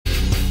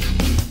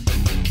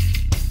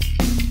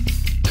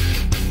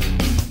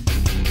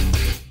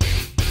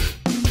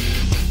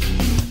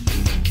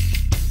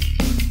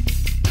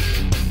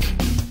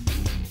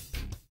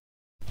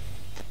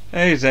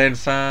Hey Zen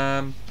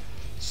fam!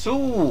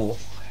 So,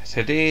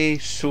 today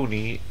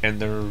Sony, in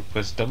their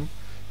wisdom,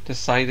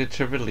 decided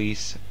to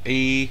release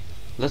a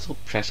little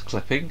press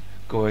clipping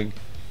going,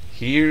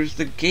 here's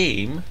the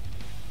game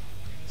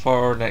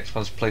for next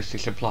month's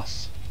PlayStation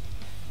Plus.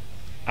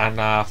 And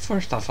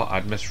first I thought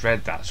I'd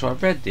misread that, so I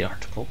read the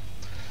article,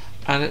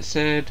 and it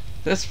said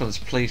this month's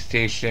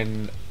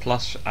PlayStation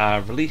Plus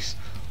release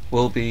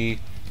will be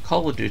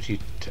Call of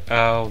Duty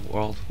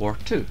World War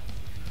II.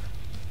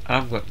 And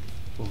I'm going,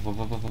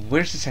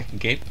 where's the second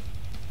game?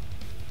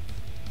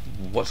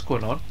 What's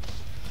going on?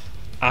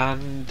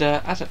 And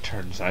as it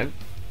turns out,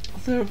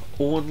 they've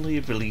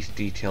only released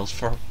details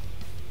for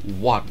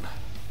one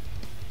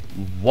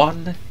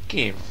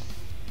game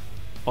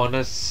on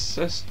a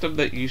system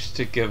that used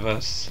to give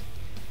us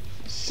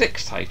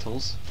 6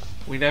 titles.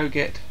 We're now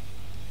getting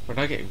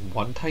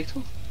one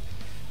title.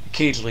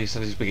 Occasionally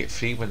sometimes we get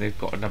 3 when they've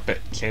gotten a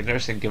bit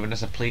generous and given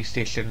us a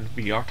PlayStation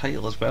VR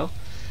title as well,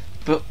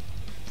 but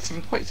for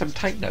quite some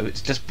time now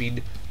it's just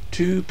been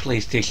 2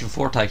 PlayStation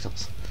 4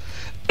 titles.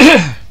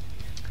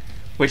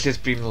 Which has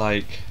been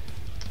like,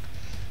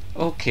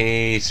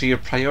 okay, so you're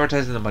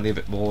prioritising the money a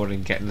bit more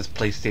and getting this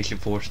PlayStation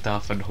 4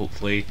 stuff and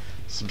hopefully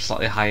some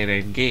slightly higher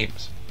end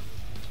games.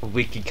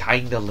 We can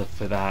kind of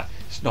live with that.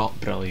 It's not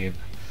brilliant,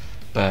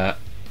 but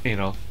you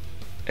know,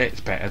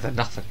 it's better than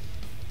nothing.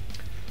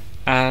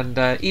 And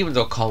even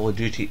though Call of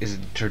Duty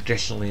isn't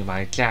traditionally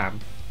my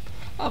jam,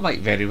 I might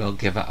very well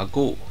give it a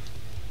go.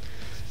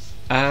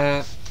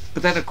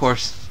 But then of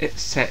course it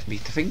set me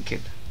to thinking,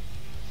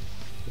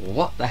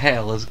 what the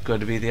hell is going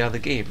to be the other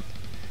game?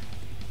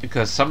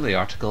 Because some of the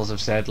articles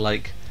have said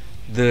like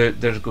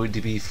there's going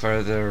to be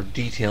further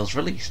details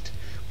released,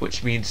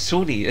 which means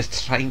Sony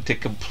is trying to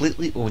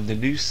completely own the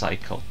news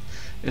cycle.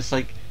 It's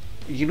like,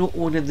 you're not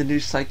owning the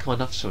news cycle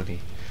enough, Sony.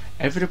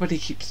 Everybody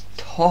keeps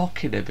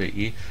talking about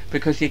you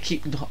because you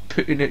keep not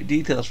putting out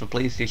details for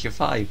PlayStation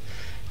 5.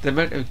 The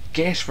amount of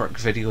guesswork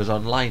videos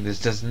online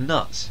is just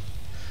nuts.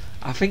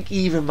 I think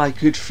even my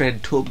good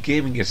friend Tobe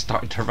Gaming is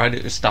starting to run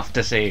out of stuff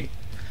to say.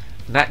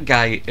 And that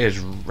guy is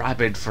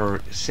rabid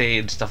for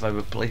saying stuff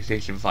about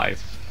PlayStation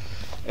 5.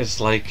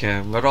 It's like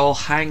we're all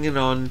hanging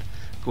on,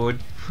 going,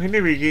 when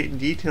are we getting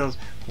details?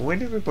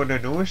 When are we going to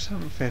know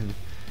something?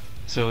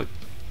 So,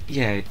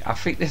 yeah, I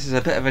think this is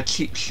a bit of a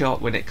cheap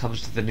shot when it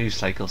comes to the news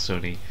cycle,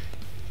 Sony.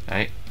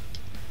 Right?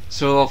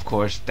 So, of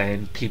course,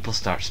 then people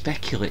start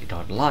speculating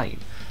online.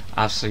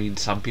 I've seen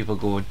some people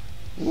going,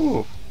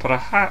 oh,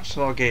 perhaps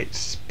I'll get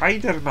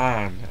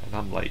Spider-Man. And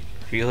I'm like,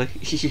 really?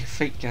 You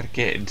think you're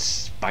getting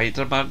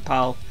Spider-Man,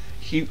 pal?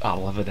 You are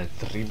living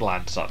in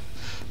dreamland, son.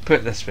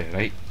 Put it this way,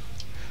 right?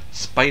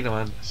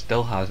 Spider-Man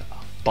still has a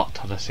butt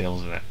ton of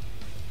sales in it.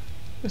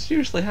 It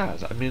seriously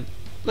has. I mean,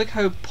 look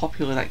how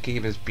popular that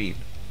game has been.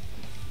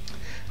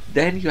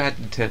 Then you add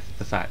into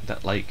the fact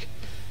that, like,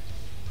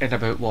 in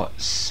about, what,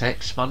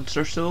 6 months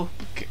or so,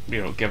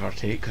 you know, give or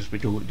take, because we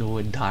don't know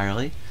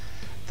entirely,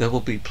 there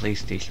will be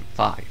PlayStation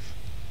 5.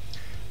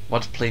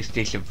 Once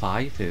PlayStation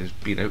 5 has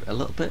been out a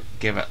little bit,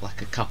 give it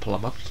like a couple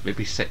of months,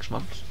 maybe 6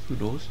 months, who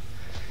knows,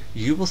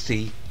 you will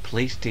see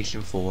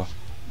PlayStation 4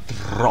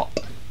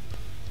 drop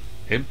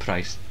in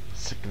price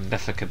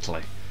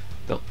significantly.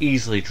 They'll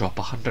easily drop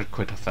 100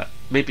 quid off it,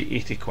 maybe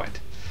 80 quid,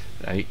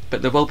 right?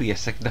 But there will be a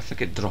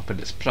significant drop in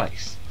its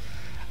price.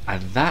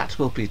 And that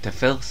will be to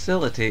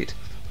facilitate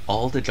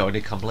all the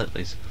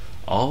Johnny-come-latelys.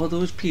 All of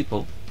those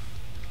people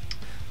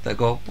that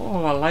go,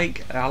 oh, I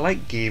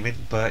like gaming,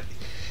 but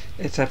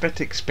it's a bit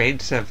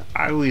expensive.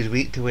 I always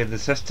wait till when the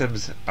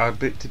systems are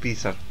about to be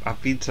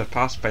have been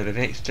surpassed by the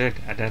next gen,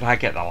 and then I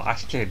get the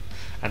last gen,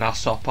 and I'll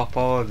sop up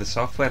all the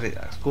software.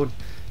 It's going.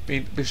 I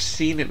mean, we've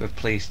seen it with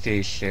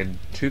PlayStation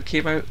 2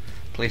 came out.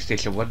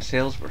 PlayStation 1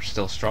 sales were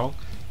still strong.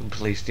 When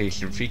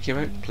PlayStation 3 came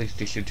out,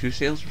 PlayStation 2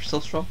 sales were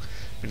still strong.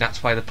 I mean,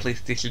 that's why the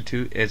PlayStation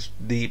 2 is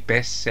the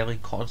best-selling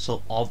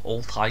console of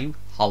all time.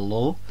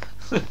 Hello.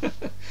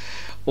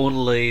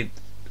 Only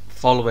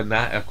following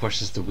that, of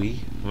course, is the Wii.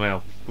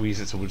 Well, Wii's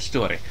its own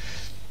story.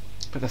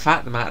 But the fact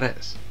of the matter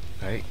is,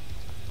 right,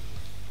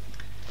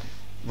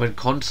 when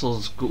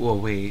consoles go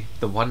away,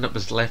 the one that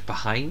was left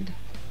behind,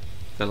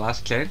 the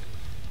last gen,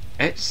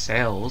 it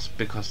sells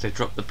because they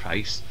drop the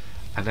price,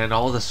 and then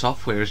all the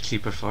software is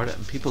cheaper for it,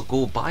 and people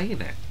go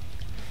buying it.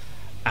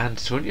 And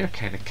Sony are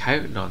kind of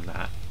counting on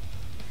that,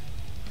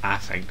 I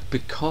think,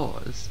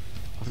 because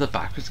of the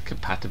backwards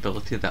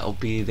compatibility that'll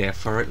be there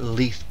for at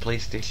least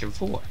PlayStation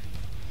 4.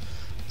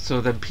 So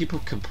then people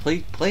can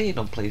playing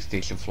on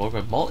PlayStation 4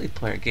 with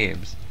multiplayer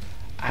games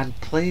and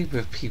play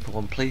with people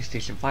on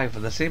PlayStation 5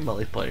 with the same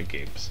multiplayer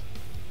games.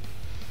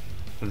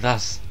 And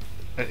thus,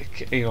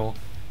 you know,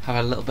 have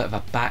a little bit of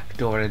a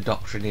backdoor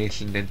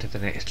indoctrination into the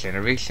next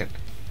generation.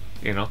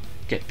 You know,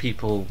 get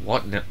people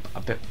wanting it a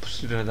bit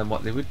sooner than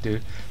what they would do,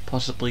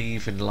 possibly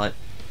even like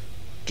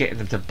getting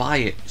them to buy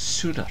it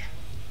sooner.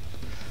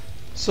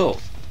 So,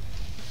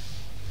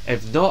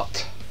 if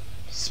not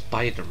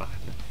Spider-Man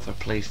for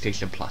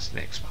PlayStation Plus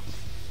next month,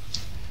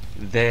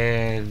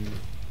 then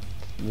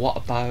what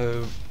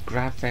about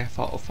Grand Theft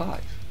Auto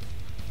 5?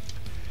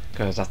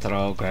 Because after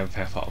all, Grand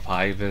Theft Auto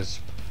 5 is,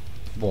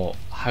 what,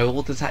 how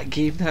old is that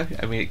game now?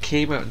 I mean, it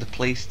came out on the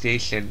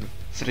PlayStation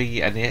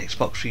 3 and the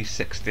Xbox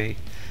 360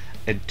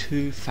 in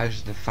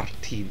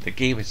 2013. The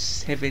game is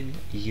 7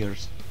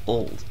 years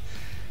old.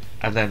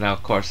 And then now,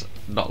 of course,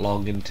 not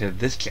long into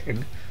this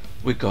gen,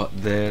 we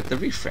got the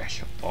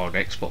refresh on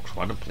Xbox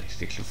One and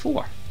PlayStation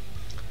 4.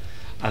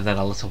 And then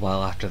a little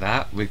while after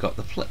that, we got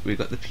the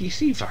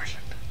PC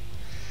version.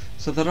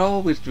 So they're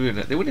always doing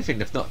it. The only thing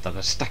they've not done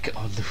is stick it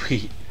on the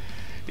Wii.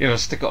 You know,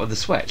 stick it on the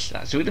Switch.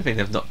 That's the only thing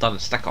they've not done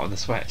is stick it on the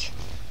Switch.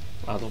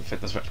 I don't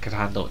think the Switch can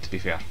handle it, to be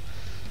fair.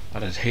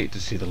 And I'd hate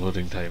to see the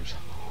loading times.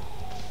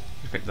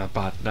 I think they're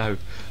bad now.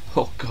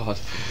 Oh god.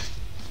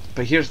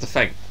 But here's the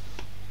thing,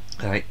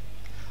 right?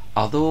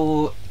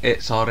 Although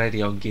it's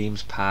already on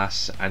Games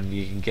Pass and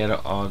you can get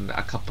it on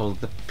a couple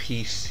of the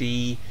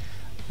PC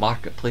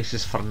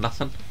marketplaces for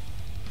nothing,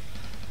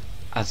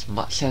 as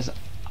much as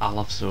I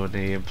love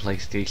Sony and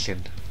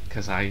PlayStation,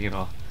 because I'm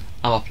a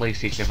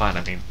PlayStation fan.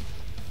 I mean,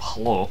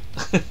 hello.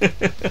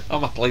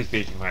 I'm a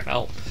PlayStation fan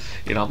now.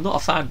 I'm not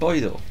a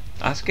fanboy though.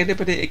 Ask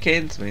anybody that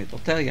kens me, they'll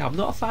tell you I'm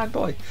not a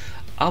fanboy.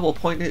 I will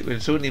point out when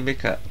Sony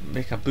make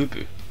a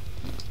boo-boo.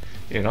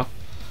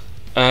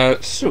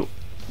 So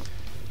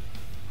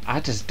I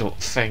just don't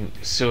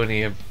think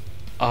Sony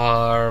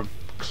are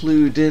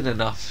clued in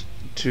enough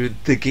to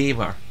the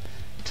gamer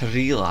to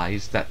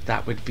realise that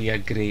that would be a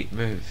great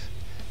move.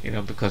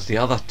 Because the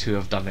other two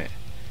have done it.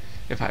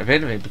 In fact,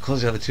 anyway,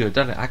 because the other two have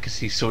done it, I can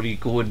see Sony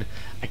going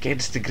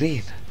against the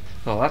grain.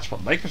 Well, that's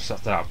what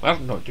Microsoft are. We're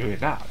not doing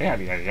that.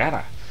 Yada yada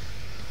yada.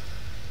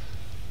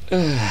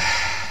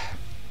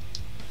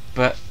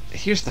 But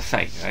here's the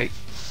thing, right?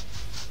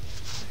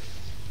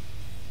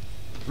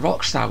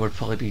 Rockstar would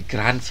probably be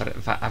grand for it.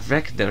 In fact, I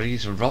reckon the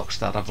reason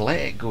Rockstar have let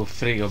it go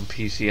free on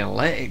PC and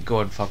let it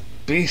go for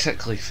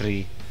basically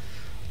free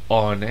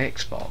on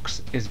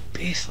Xbox is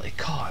basically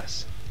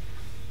cause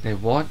they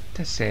want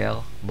to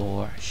sell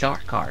more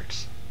shark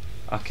cards.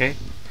 Okay?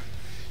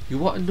 You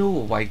want to know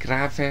why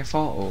Grand Theft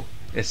Auto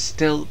is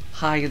still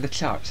high in the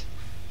charts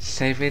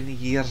 7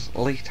 years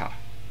later?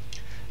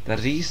 The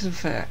reason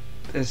for it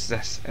is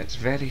this. It's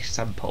very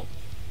simple.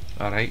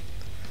 Alright?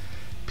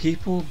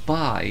 People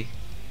buy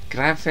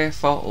Grand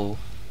Theft Auto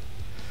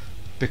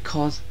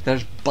because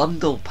there's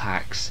bundle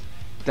packs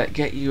that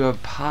get you a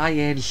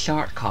high-end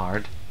shark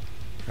card,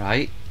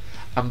 right?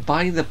 And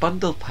buying the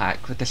bundle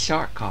pack with the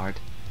shark card,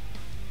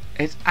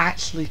 it's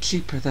actually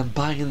cheaper than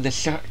buying the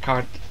shark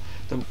card,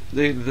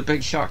 the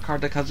big shark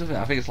card that comes with it.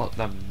 I think it's like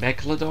the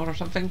Megalodon or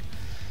something.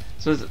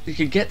 So you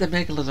can get the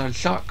Megalodon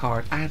shark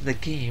card and the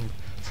game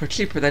for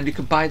cheaper than you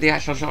can buy the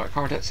actual shark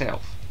card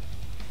itself.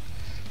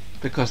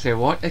 Because they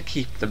want to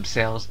keep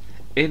themselves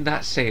in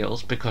that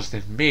sales, because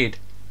they've made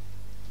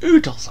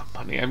oodles of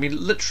money. I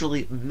mean,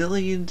 literally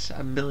millions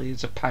and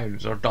millions of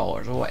pounds or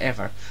dollars or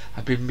whatever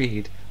have been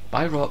made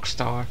by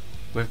Rockstar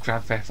with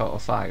Grand Theft Auto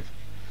 5.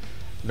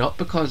 Not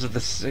because of the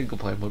single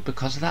player mode,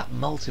 because of that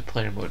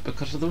multiplayer mode,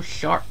 because of those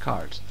shark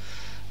cards,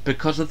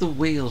 because of the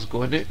whales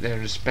going out there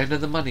and spending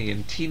the money,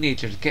 and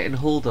teenagers getting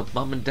hold of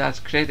mum and dad's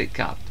credit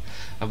card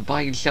and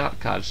buying shark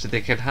cards so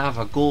they can have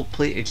a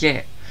gold-plated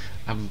jet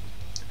and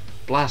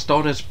blast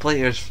honest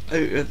players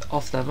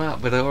off the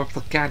map with an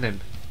orbital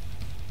cannon.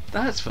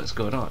 That's what's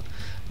going on.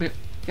 I mean,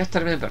 you have to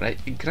remember, right?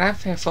 In Grand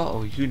Theft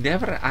Auto, you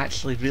never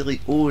actually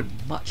really own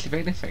much of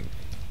anything.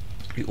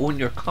 You own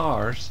your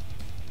cars.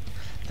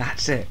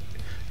 That's it.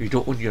 You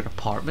don't own your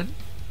apartment.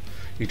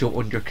 You don't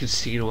own your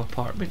casino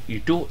apartment. You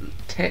don't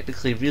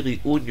technically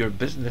really own your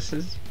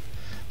businesses.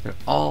 They're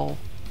all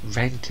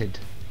rented.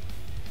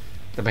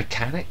 The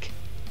mechanic,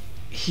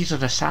 he's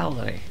on a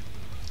salary.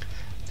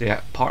 The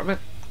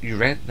apartment, you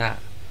rent that.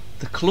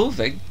 The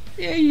clothing,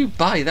 yeah, you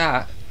buy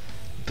that.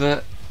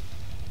 But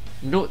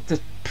note the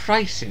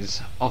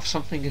prices of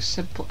something as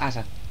simple as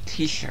a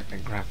t-shirt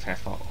in Grand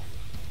Theft Auto.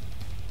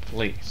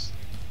 Please.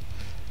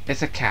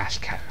 It's a cash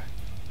cow.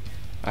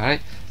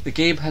 Alright? The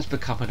game has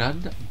become an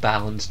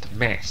unbalanced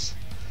mess.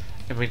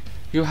 I mean,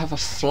 you have a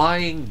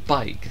flying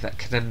bike that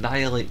can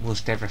annihilate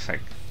most everything.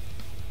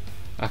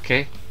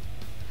 Okay?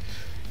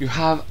 You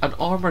have an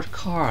armoured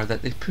car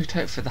that they put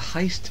out for the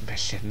heist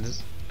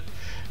missions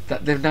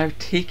that they've now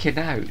taken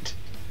out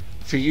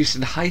for use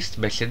in heist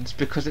missions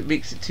because it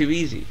makes it too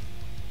easy.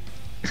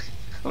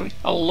 I mean,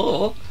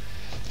 hello?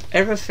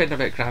 Everything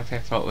about Grand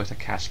Theft Auto is a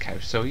cash cow,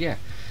 so yeah.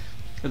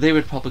 They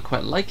would probably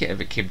quite like it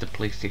if it came to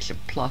PlayStation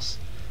Plus,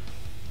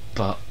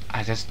 but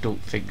I just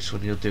don't think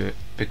Sony will do it,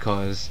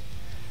 because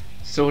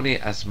Sony,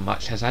 as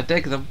much as I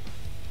dig them,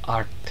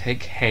 are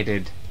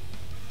pig-headed,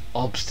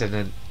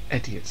 obstinate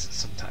idiots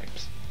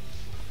sometimes.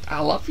 I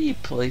love you,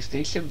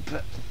 PlayStation,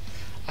 but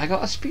I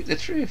gotta speak the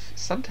truth.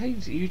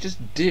 Sometimes you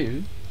just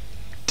do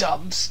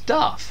dumb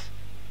stuff.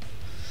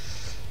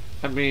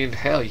 I mean,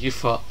 hell, you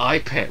thought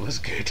iPad was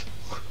good.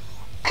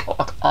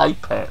 God,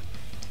 iPad.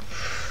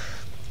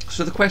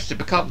 So the question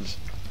becomes,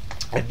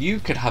 and you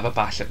could have a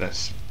bash at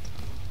this,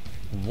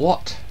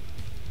 what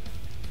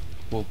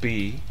will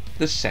be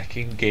the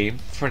second game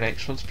for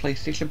next one's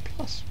PlayStation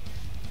Plus?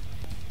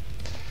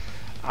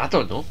 I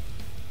don't know.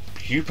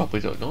 you probably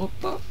don't know,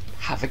 but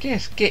have a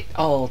guess. Get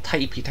all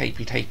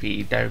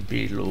typey down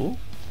below.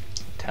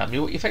 Tell me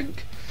what you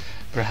think.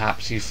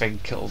 Perhaps you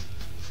think it'll,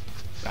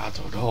 I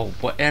don't know,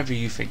 whatever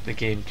you think the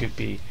game could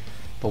be.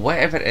 But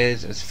whatever it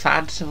is, as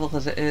fanciful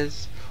as it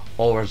is,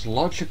 or as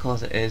logical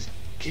as it is,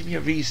 give me a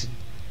reason.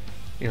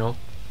 You know,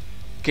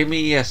 give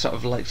me a sort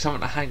of like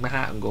something to hang my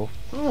hat and go,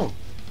 oh,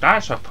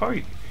 that's a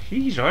point.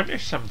 He's onto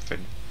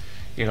something.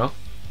 You know,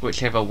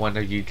 whichever one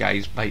of you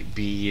guys might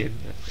be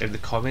in the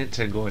comments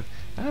and going,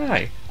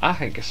 aye, I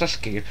think it's this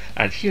game,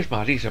 and here's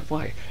my reason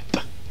why.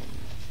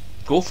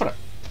 Go for it.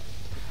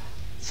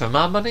 For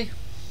my money,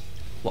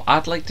 what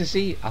I'd like to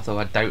see, although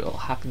I doubt it'll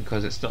happen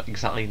because it's not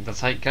exactly in the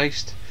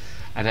zeitgeist,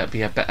 and it'll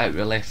be a bit out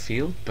of left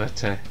field, but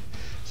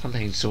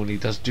sometimes Sony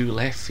does do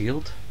left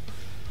field,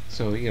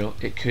 so you know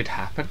it could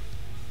happen,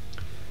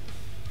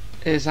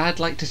 is I'd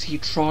like to see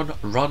Tron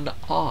Run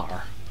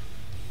R.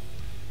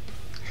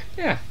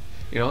 Yeah,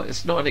 you know,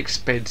 it's not an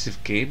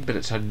expensive game, but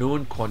it's a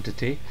known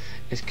quantity.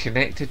 It's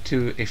connected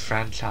to a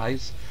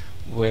franchise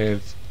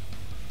with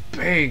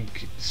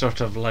big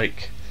sort of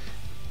like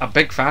a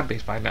big fan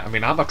base behind it. I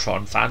mean, I'm a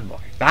Tron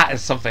fanboy. That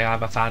is something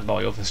I'm a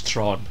fanboy of, is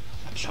Tron.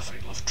 I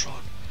love Tron.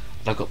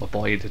 And I got my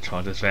boy into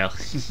Tron as well.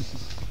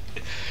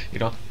 You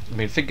know, I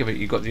mean, think of it.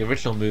 You've got the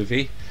original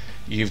movie.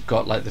 You've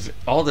got like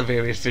all the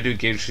various video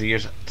games for the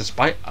years,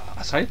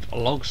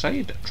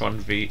 alongside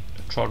Tron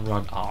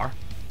Run R.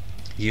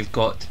 You've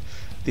got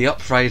the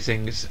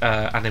Uprisings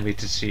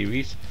animated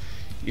series.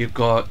 You've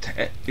got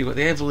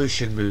the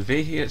Evolution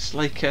movie. It's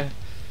like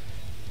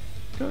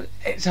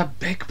it's a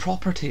big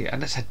property,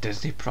 and it's a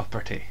Disney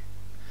property.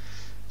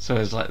 So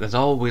it's like there's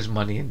always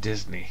money in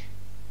Disney.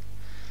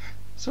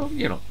 So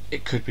you know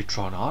it could be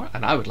Tron R,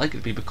 and I would like it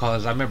to be,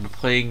 because I remember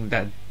playing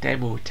that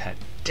demo to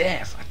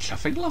death. I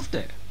chuffing loved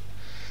it.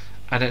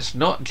 And it's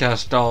not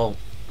just all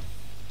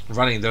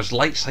running. There's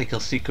light cycle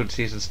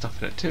sequences and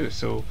stuff in it too.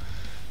 So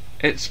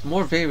it's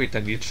more varied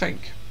than you'd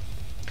think.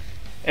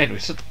 Anyway,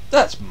 so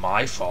that's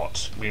my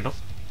thoughts, you know.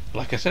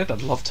 Like I said,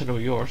 I'd love to know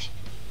yours.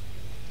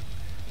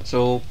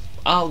 So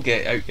I'll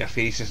get out your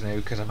faces now,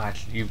 because I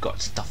imagine you've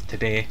got stuff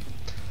today.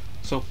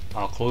 So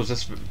I'll close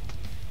this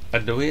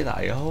in the way that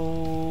I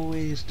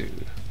always do.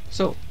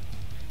 So,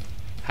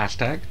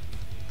 hashtag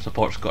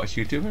support Scottish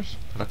YouTubers,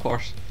 and of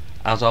course,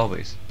 as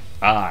always,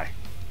 aye,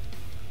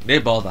 no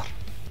bother.